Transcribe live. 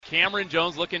Cameron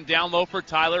Jones looking down low for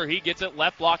Tyler. He gets it,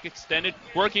 left block extended,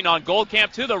 working on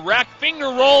Goldcamp to the rack, finger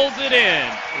rolls it in.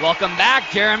 Welcome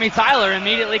back, Jeremy Tyler.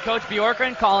 Immediately Coach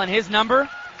Bjorkgren calling his number.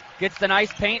 Gets the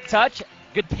nice paint touch.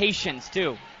 Good patience,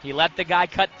 too. He let the guy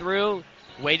cut through,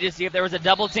 waited to see if there was a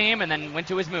double team, and then went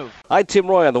to his move. Hi, Tim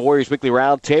Roy on the Warriors Weekly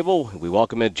Roundtable. We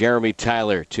welcome in Jeremy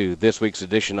Tyler to this week's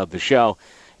edition of the show.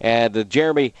 And,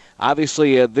 Jeremy,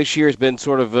 obviously this year has been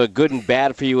sort of good and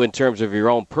bad for you in terms of your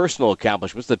own personal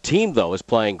accomplishments. The team, though, is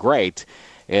playing great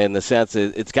in the sense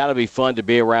that it's got to be fun to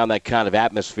be around that kind of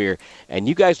atmosphere. And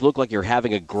you guys look like you're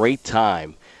having a great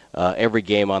time every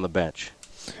game on the bench.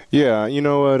 Yeah, you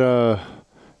know what?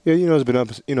 It's been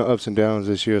ups and downs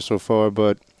this year so far,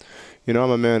 but I'm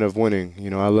a man of winning.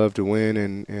 I love to win,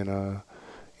 and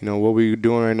what we're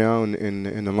doing right now and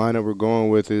the lineup we're going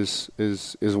with is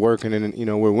working,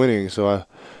 and we're winning. So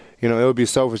it would be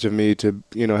selfish of me to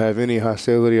have any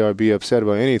hostility or be upset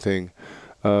about anything.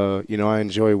 I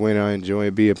enjoy winning. I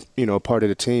enjoy being a part of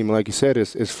the team. Like you said,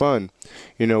 it's fun.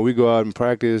 We go out and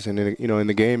practice and in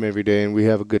the game every day, and we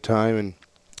have a good time, and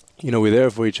we're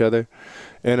there for each other.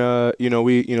 And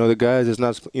the guys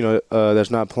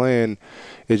that's not playing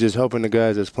is just helping the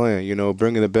guys that's playing.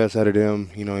 Bringing the best out of them.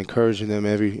 Encouraging them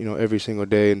every single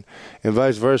day, and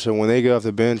vice versa. When they get off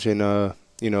the bench and and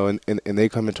they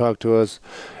come and talk to us,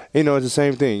 it's the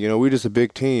same thing. We're just a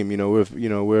big team.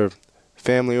 We're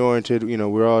family oriented.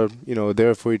 We're all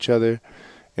there for each other,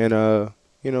 and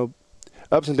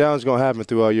ups and downs gonna happen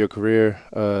throughout your career,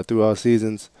 throughout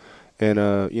seasons. And,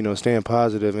 staying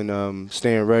positive and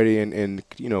staying ready and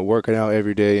working out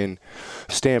every day and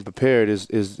staying prepared is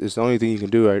the only thing you can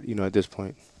do at this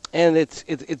point. And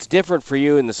it's different for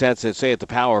you in the sense that, say, at the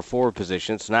power forward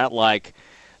position, it's not like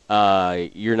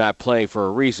you're not playing for a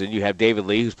reason. You have David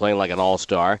Lee, who's playing like an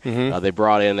all-star. Mm-hmm. They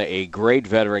brought in a great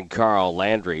veteran, Carl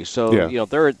Landry. So, yeah.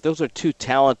 Those are two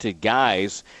talented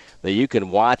guys that you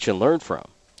can watch and learn from.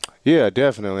 Yeah,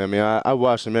 definitely. I mean, I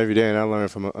watch them every day, and I learn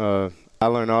from I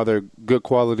learn all their good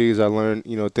qualities. I learn,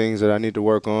 things that I need to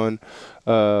work on.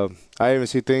 I even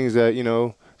see things that,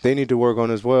 they need to work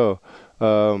on as well.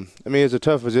 It's a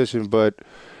tough position, but,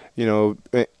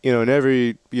 in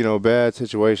every, bad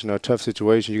situation or tough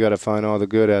situation, you got to find all the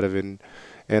good out of it.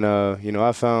 And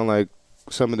I found like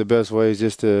some of the best ways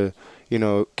just to,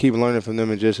 keep learning from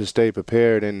them and just to stay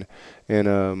prepared and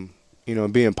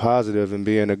being positive and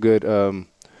being a good,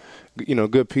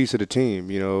 good piece of the team,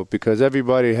 because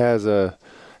everybody has a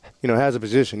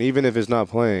position, even if it's not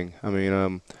playing. I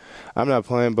mean, I'm not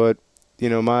playing, but,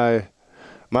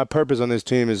 my purpose on this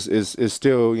team is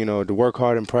still, to work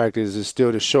hard in practice, is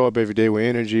still to show up every day with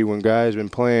energy when guys been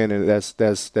playing and that's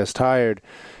tired,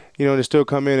 to still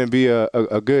come in and be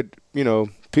a good,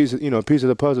 piece of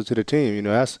the puzzle to the team.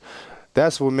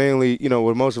 That's what mainly,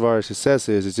 what most of our success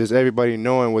is. It's just everybody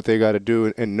knowing what they got to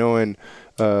do and knowing,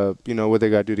 what they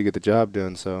got to do to get the job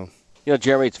done. So,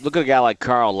 Jeremy, look at a guy like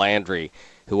Carl Landry,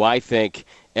 who I think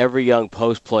every young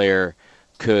post player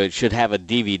should have a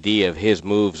DVD of his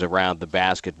moves around the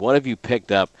basket. What have you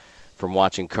picked up from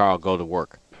watching Carl go to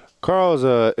work?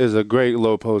 Carl is a great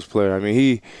low post player. I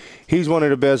mean, he's one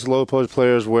of the best low post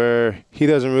players where he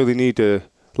doesn't really need to.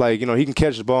 He can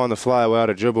catch the ball on the fly without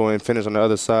a dribble and finish on the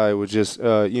other side with just,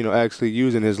 actually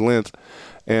using his length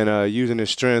and using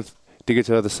his strength to get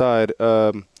to the other side.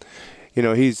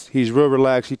 He's real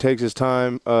relaxed. He takes his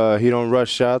time. He don't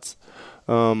rush shots.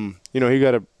 He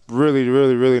got a really,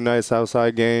 really, really nice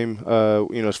outside game,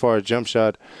 as far as jump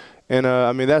shot. And,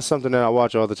 that's something that I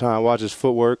watch all the time. I watch his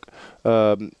footwork.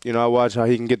 I watch how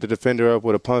he can get the defender up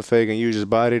with a pump fake and use his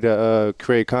body to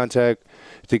create contact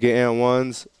to get and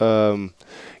ones.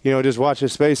 Just watch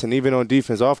his space, and even on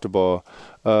defense off the ball,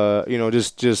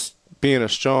 just being a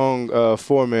strong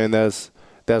foreman that's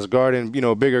guarding,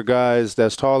 bigger guys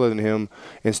that's taller than him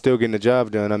and still getting the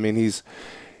job done. I mean, he's,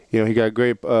 he got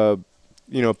great,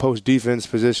 post defense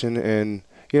position, and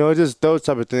just those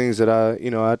type of things that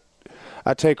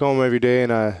I take home every day,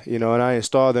 and I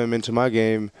install them into my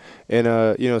game.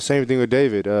 And same thing with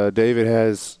David. David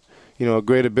has, a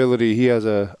great ability. He has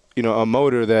a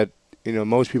motor that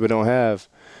most people don't have,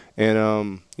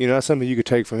 and that's something you could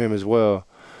take from him as well.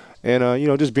 And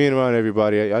just being around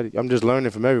everybody, I'm just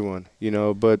learning from everyone.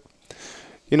 But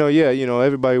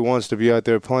everybody wants to be out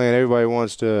there playing. Everybody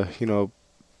wants to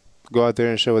go out there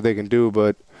and show what they can do.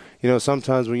 But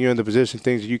sometimes when you're in the position,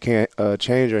 things you can't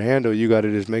change or handle, you got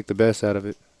to just make the best out of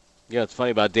it. Yeah, it's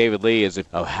funny about David Lee is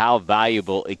of how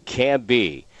valuable it can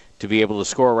be to be able to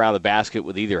score around the basket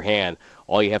with either hand.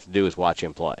 All you have to do is watch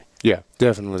him play. Yeah,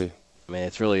 definitely. I mean,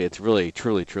 it's really,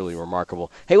 truly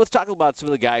remarkable. Hey, let's talk about some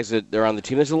of the guys that are on the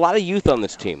team. There's a lot of youth on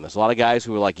this team. There's a lot of guys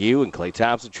who are like you and Klay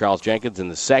Thompson, Charles Jenkins in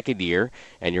the second year,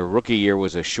 and your rookie year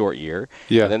was a short year.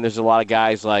 Yeah. And then there's a lot of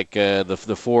guys like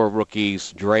the four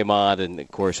rookies, Draymond, and,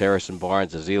 of course, Harrison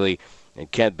Barnes, Azili,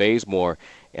 and Kent Bazemore.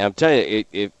 And I'm telling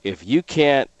you, if you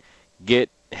can't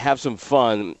have some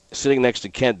fun sitting next to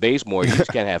Kent Bazemore, you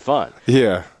just can't have fun.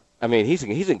 Yeah. I mean, he's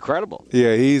incredible.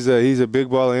 Yeah, he's a big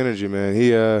ball of energy, man.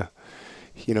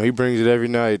 He brings it every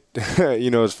night,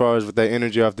 as far as with that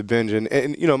energy off the bench.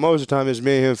 And most of the time it's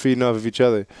me and him feeding off of each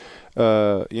other.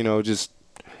 Just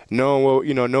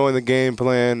knowing the game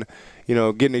plan,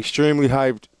 getting extremely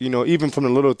hyped, even from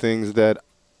the little things that,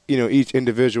 each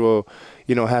individual,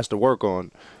 has to work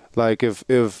on. Like if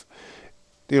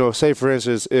say for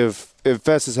instance, if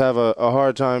Festus have a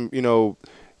hard time,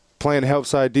 playing help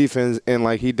side defense and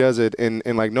like he does it and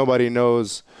like nobody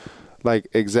knows like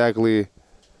exactly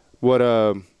what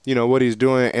what he's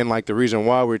doing and like the reason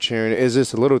why we're cheering is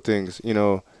just the little things,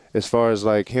 as far as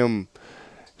like him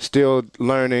still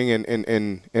learning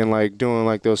and like doing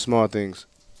like those small things.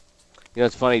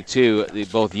 It's funny too,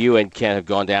 both you and Ken have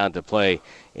gone down to play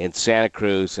in Santa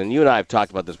Cruz, and you and I have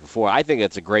talked about this before. I think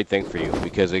it's a great thing for you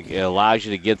because it allows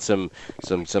you to get some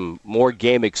more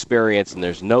game experience, and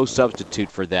there's no substitute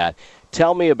for that.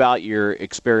 Tell me about your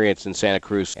experience in Santa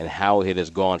Cruz and how it has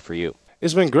gone for you.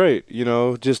 It's been great,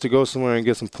 just to go somewhere and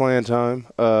get some playing time.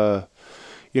 Go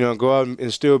out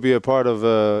and still be a part of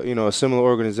a similar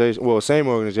organization, well, same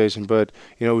organization, but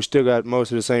we still got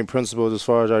most of the same principles as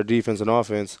far as our defense and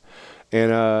offense.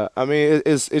 And I mean,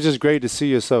 it's just great to see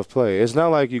yourself play. It's not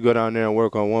like you go down there and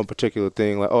work on one particular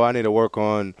thing, like, oh, I need to work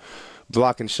on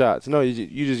blocking shots. No,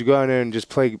 you just go out there and just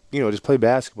play, just play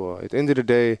basketball. At the end of the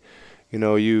day,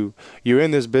 you're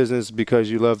in this business because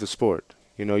you love the sport.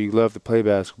 You love to play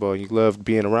basketball. You love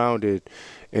being around it,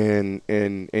 and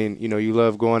you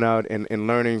love going out and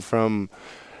learning from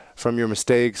your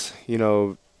mistakes.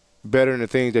 Bettering the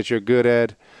things that you're good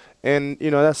at. And,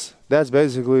 that's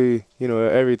basically,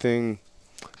 everything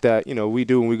that, we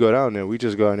do when we go down there. We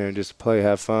just go out there and just play,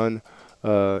 have fun,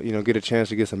 get a chance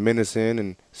to get some minutes in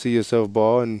and see yourself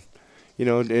ball and,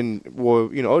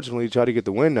 ultimately try to get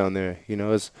the win down there.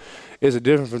 It's a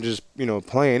different from just,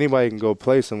 playing. Anybody can go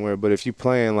play somewhere, but if you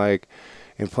playing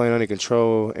playing under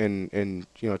control and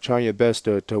trying your best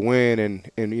to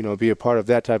win and be a part of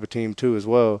that type of team too as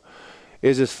well,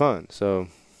 it's just fun. So.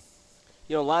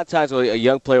 A lot of times a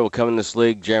young player will come in this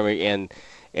league, Jeremy, and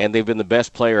they've been the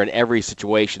best player in every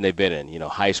situation they've been in,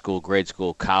 high school, grade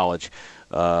school, college,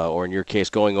 or in your case,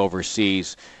 going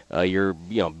overseas. You're,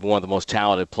 one of the most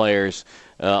talented players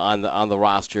on the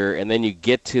roster, and then you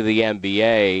get to the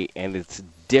NBA, and it's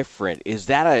different. Is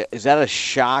that a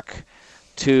shock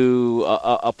to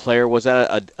a player? Was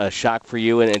that a shock for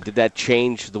you, and did that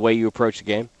change the way you approach the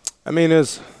game? I mean,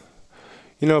 it's –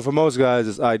 for most guys,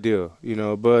 it's ideal,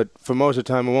 but for most of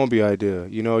the time, it won't be ideal.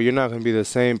 You're not going to be the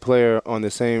same player on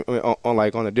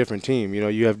on a different team.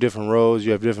 You have different roles,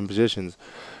 you have different positions.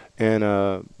 And,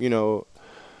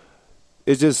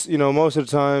 it's just, most of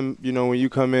the time, when you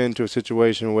come into a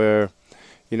situation where,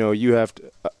 you have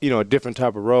to, a different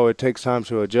type of role, it takes time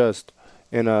to adjust.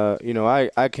 And,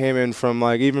 I came in from,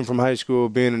 even from high school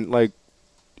being,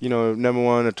 number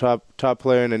one, a top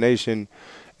player in the nation.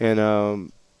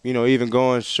 And, even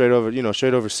going straight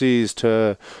overseas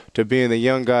to being the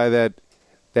young guy that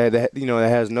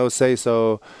has no say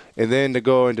so, and then to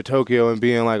go into Tokyo and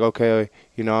being like, okay,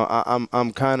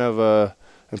 I'm kind of a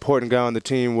important guy on the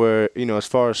team where, as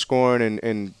far as scoring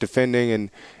and defending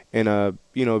and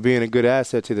being a good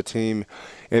asset to the team,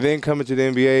 and then coming to the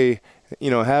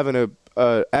NBA, having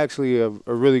actually a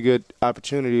really good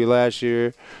opportunity last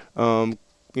year,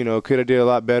 could have did a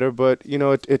lot better, but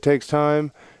it takes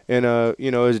time. And,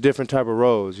 it's a different type of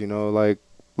roles, like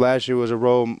last year was a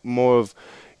role more of,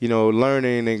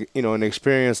 learning and, and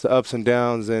experience the ups and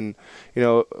downs and,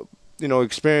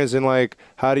 experiencing like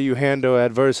how do you handle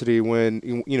adversity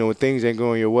when, when things ain't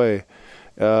going your way.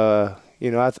 I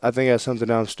think that's something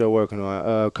that I'm still working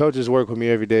on. Coaches work with me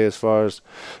every day as far as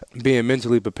being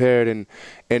mentally prepared and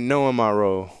knowing my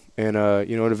role. And,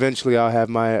 eventually I'll have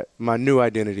my new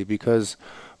identity because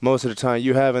most of the time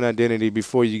you have an identity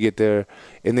before you get there,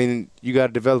 and then you got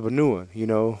to develop a new one.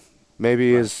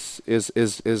 Maybe right.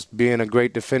 is being a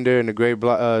great defender and a great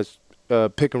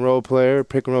pick and roll player,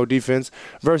 pick and roll defense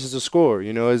versus a scorer.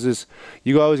 Is this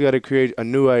you always got to create a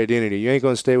new identity. You ain't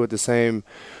gonna stay with the same.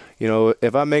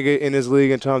 If I make it in this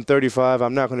league until I'm 35,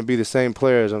 I'm not gonna be the same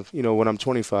player as when I'm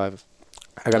 25.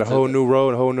 I got a whole new role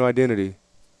and a whole new identity.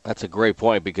 That's a great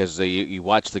point because you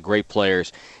watch the great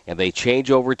players and they change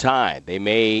over time. They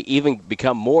may even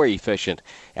become more efficient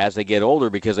as they get older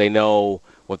because they know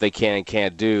what they can and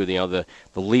can't do. The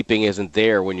leaping isn't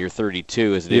there when you're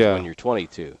 32 as it is when you're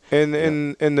 22. And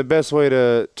the best way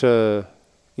to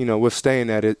withstand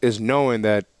that is knowing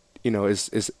that it's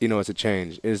a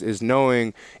change. Is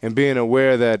knowing and being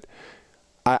aware that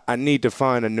I need to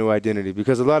find a new identity,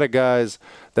 because a lot of guys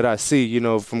that I see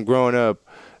from growing up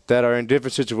that are in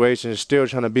different situations still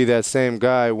trying to be that same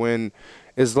guy when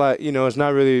it's like, it's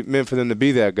not really meant for them to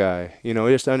be that guy.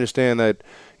 Just to understand that,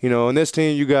 on this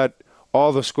team you got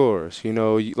all the scorers,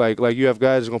 like you have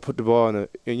guys who are going to put the ball in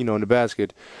the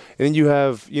basket. And then you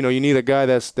have, you need a guy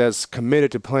that's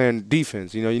committed to playing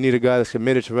defense. You need a guy that's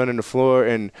committed to running the floor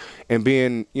and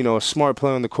being, a smart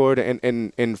player on the court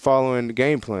and following the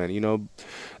game plan.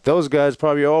 Those guys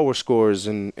probably all were scorers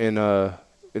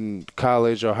in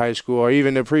college or high school or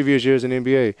even the previous years in the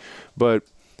NBA. But,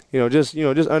 just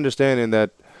understanding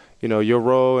that, your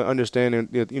role and understanding,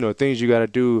 things you got to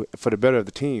do for the better of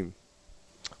the team.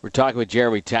 We're talking with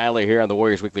Jeremy Tyler here on the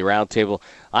Warriors Weekly Roundtable.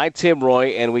 I'm Tim Roy,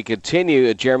 and we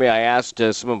continue. Jeremy, I asked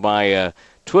some of my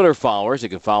Twitter followers, you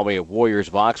can follow me at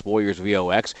WarriorsVox,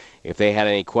 WarriorsVox, if they had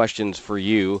any questions for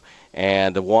you.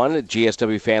 And the one,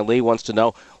 GSW fan Lee, wants to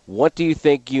know, what do you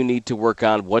think you need to work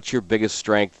on? What's your biggest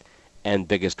strength and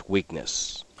biggest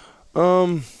weakness?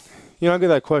 I get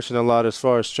that question a lot as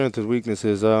far as strengths and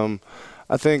weaknesses. I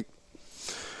think,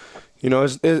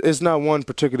 it's not one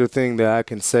particular thing that I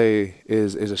can say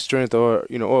is a strength or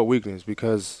a weakness,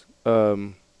 because,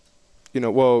 well,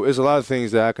 there's a lot of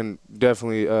things that I can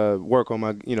definitely work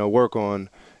on.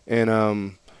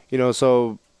 And,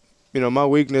 so, my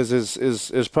weakness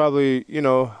is probably,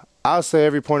 I'll say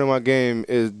every point of my game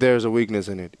there's a weakness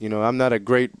in it. I'm not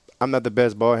the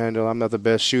best ball handler. I'm not the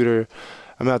best shooter.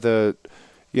 I'm not the,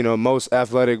 most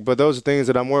athletic. But those are things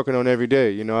that I'm working on every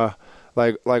day.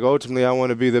 Like ultimately I want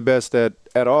to be the best at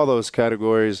all those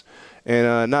categories.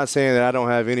 And not saying that I don't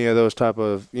have any of those type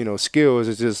of, skills.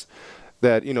 It's just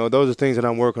that, those are things that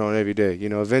I'm working on every day.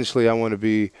 Eventually I want to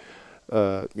be,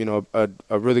 a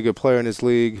really good player in this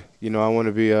league. I want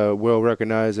to be well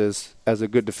recognized as a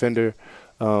good defender.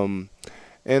 So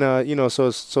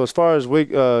as far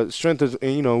as strengths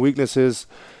and weaknesses,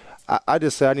 I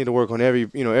just say I need to work on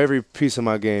every piece of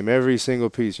my game, every single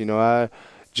piece. I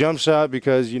jump shot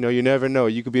because, you never know.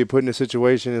 You could be put in a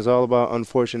situation. It's all about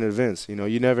unfortunate events.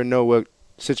 You never know what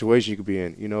situation you could be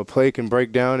in. Play can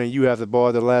break down and you have the ball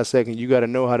at the last second. You got to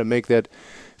know how to make that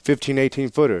 15,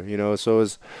 18-footer, so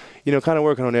it's, kind of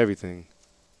working on everything.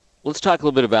 Let's talk a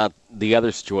little bit about the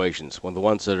other situations, the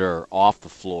ones that are off the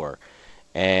floor.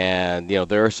 And,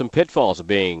 there are some pitfalls of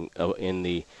being in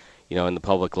the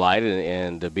public light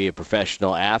and to be a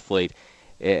professional athlete.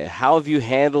 How have you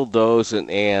handled those,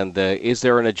 and is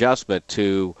there an adjustment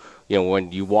to,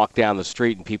 when you walk down the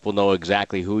street and people know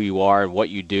exactly who you are and what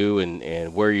you do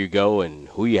and where you go and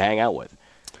who you hang out with?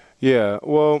 Yeah,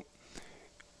 well,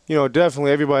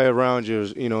 definitely everybody around you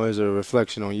is a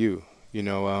reflection on you.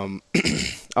 I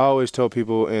always tell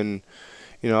people, and,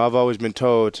 I've always been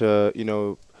told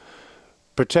to,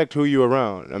 protect who you're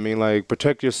around. I mean, like,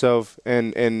 protect yourself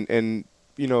and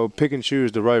pick and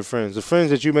choose the right friends. The friends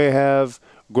that you may have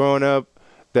growing up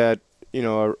that,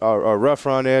 are rough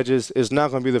around the edges is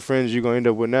not going to be the friends you're going to end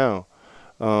up with now.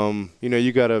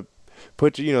 You got to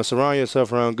surround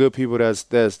yourself around good people that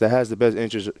has the best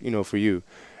interest, for you.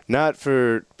 Not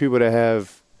for people that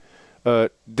have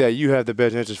that you have the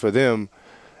best interest for them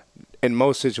in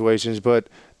most situations, but,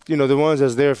 the ones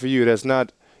that's there for you, that's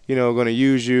not, going to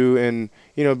use you. And,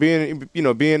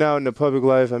 being out in the public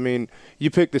life, I mean, you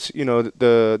pick this,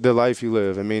 the life you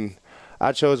live. I mean,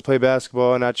 I chose to play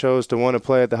basketball and I chose to want to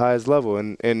play at the highest level.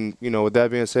 And with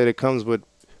that being said, it comes with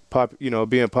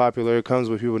being popular. It comes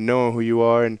with people knowing who you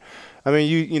are. And I mean,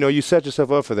 you set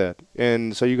yourself up for that.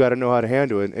 And so you got to know how to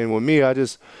handle it. And with me, I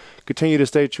just continue to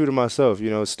stay true to myself,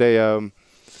 stay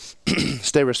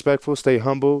stay respectful, stay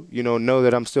humble, know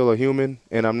that I'm still a human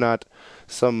and I'm not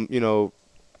some,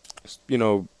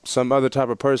 some other type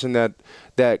of person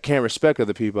that can't respect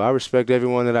other people. I respect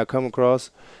everyone that I come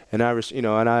across, and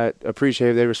I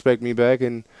appreciate if they respect me back.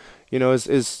 And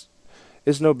it's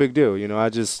no big deal. I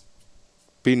just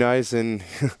be nice and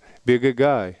be a good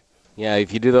guy. Yeah,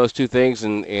 if you do those two things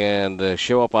and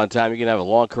show up on time, you can have a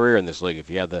long career in this league if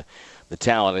you have the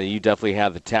talent, and you definitely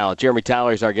have the talent. Jeremy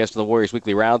Tyler is our guest on the Warriors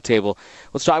Weekly Roundtable.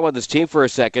 Let's talk about this team for a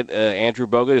second. Andrew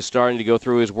Bogut is starting to go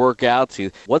through his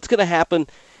workouts. What's going to happen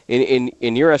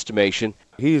in your estimation?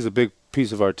 He's a big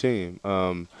piece of our team,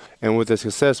 and with the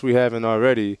success we have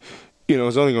already,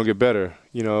 it's only gonna get better.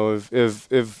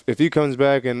 If he comes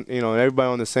back and everybody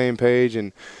on the same page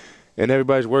and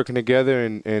everybody's working together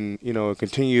and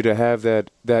continue to have that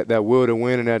will to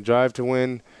win and that drive to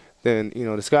win, then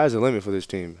the sky's the limit for this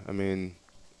team. I mean,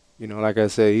 like I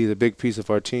said, he's a big piece of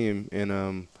our team,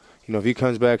 and if he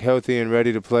comes back healthy and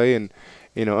ready to play and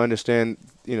understand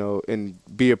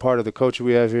and be a part of the culture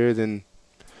we have here, then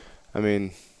I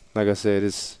mean, like I said,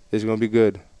 it's gonna be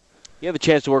good. You have a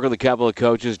chance to work with a couple of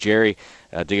coaches. Jerry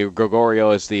Gregorio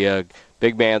is the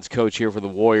big man's coach here for the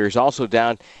Warriors. Also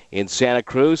down in Santa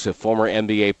Cruz, a former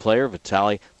NBA player,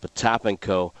 Vitaly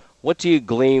Potapenko. What do you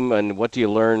glean and what do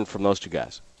you learn from those two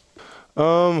guys?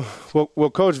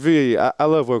 Well, Coach V, I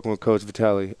love working with Coach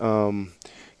Vitaly.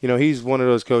 He's one of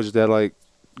those coaches that like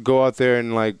go out there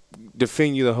and like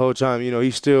defend you the whole time.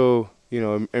 He's still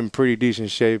in pretty decent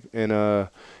shape, and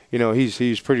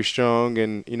he's pretty strong,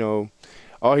 and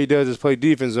all he does is play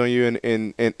defense on you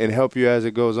and help you as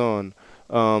it goes on.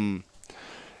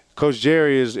 Coach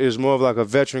Jerry is more of like a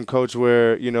veteran coach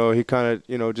where, he kind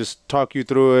of, just talk you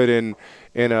through it and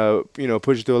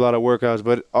push you through a lot of workouts.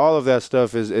 But all of that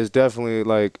stuff is definitely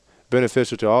like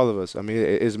beneficial to all of us. I mean,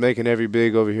 it's making every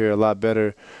big over here a lot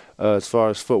better as far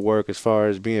as footwork, as far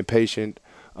as being patient,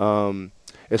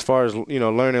 as far as,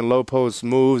 learning low post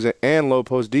moves and low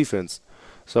post defense.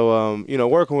 So,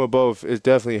 working with both is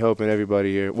definitely helping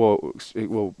everybody here. Well,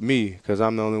 me, because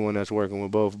I'm the only one that's working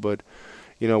with both. But,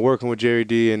 working with Jerry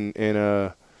D and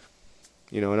all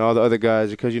the other guys,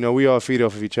 because, we all feed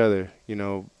off of each other.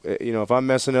 If I'm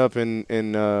messing up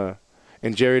and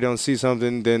Jerry don't see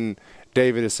something, then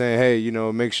David is saying, hey,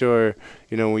 make sure,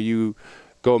 when you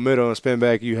go middle and spin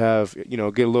back, you have,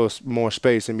 get a little more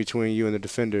space in between you and the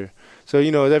defender. So,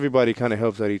 everybody kind of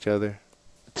helps out each other.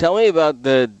 Tell me about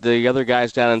the other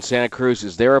guys down in Santa Cruz.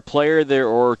 Is there a player there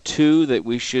or two that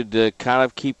we should kind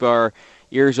of keep our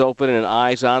ears open and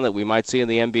eyes on that we might see in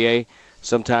the NBA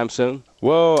sometime soon?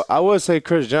 Well, I would say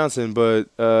Chris Johnson, but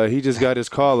he just got his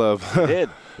call up.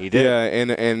 He did. Yeah,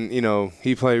 and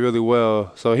he played really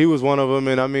well. So he was one of them.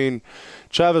 And, I mean,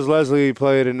 Travis Leslie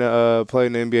played in the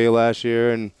NBA last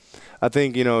year, and I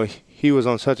think, he was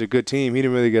on such a good team. He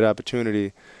didn't really get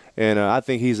opportunity. And I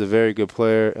think he's a very good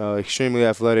player, extremely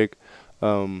athletic,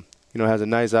 has a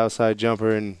nice outside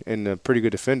jumper and a pretty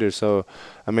good defender. So,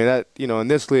 I mean, that in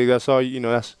this league, that's all,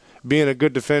 that's being a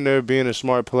good defender, being a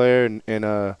smart player,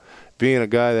 and being a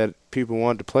guy that people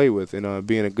want to play with, and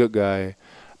being a good guy.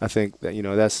 I think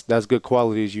that, that's good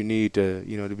qualities you need to,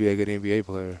 to be a good NBA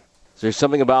player. Is there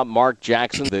something about Mark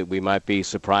Jackson that we might be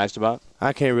surprised about?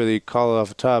 I can't really call it off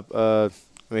the top. I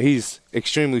mean, he's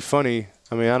extremely funny.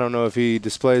 I mean, I don't know if he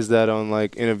displays that on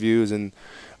like interviews,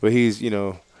 but he's,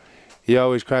 he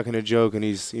always cracking a joke, and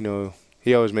he's,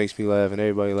 he always makes me laugh, and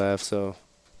everybody laughs. So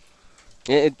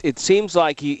it seems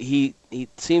like he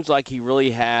seems like he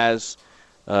really has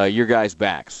your guys'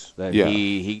 backs. That yeah.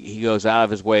 he goes out of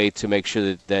his way to make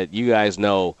sure that you guys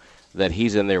know that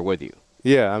he's in there with you.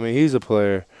 Yeah, I mean, he's a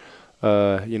player.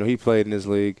 He played in this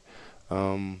league.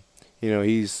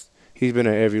 He's been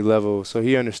at every level, so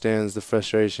he understands the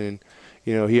frustration.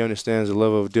 He understands the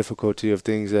level of difficulty of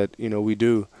things that, we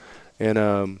do.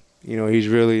 And, he's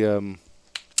really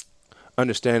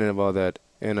understanding of all that.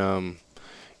 And,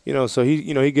 so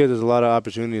he gives us a lot of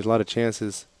opportunities, a lot of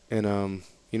chances. And,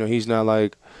 he's not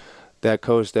like that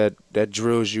coach that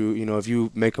drills you, if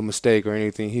you make a mistake or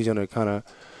anything, he's going to kind of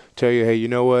tell you, hey, you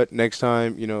know what, next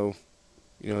time, do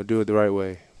it the right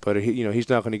way. But, he's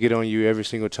not going to get on you every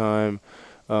single time.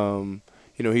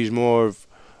 He's more of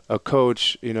a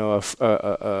coach,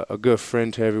 a good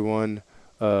friend to everyone,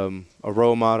 a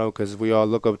role model because we all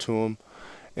look up to him,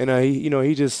 and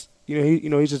he's just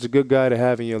a good guy to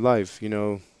have in your life,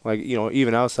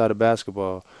 even outside of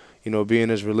basketball, being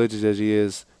as religious as he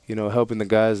is, helping the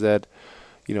guys that,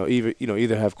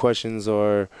 either have questions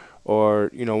or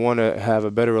want to have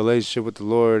a better relationship with the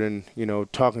Lord, and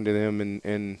talking to them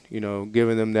and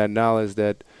giving them that knowledge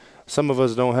that some of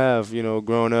us don't have,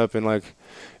 growing up and like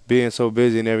being so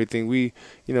busy and everything. We,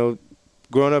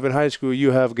 growing up in high school,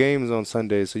 you have games on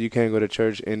Sundays, so you can't go to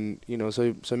church. And,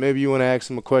 so maybe you want to ask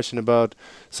him a question about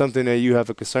something that you have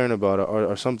a concern about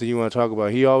or something you want to talk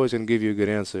about. He always going to give you a good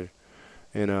answer.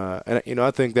 And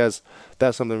I think that's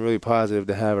something really positive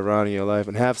to have around in your life,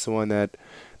 and have someone that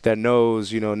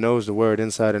knows, knows the word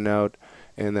inside and out,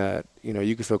 and that,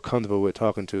 you can feel comfortable with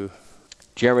talking to.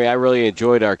 Jeremy, I really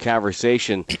enjoyed our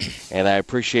conversation, and I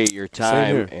appreciate your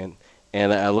time.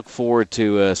 And I look forward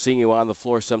to seeing you on the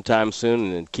floor sometime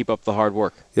soon, and keep up the hard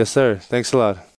work. Yes, sir. Thanks a lot.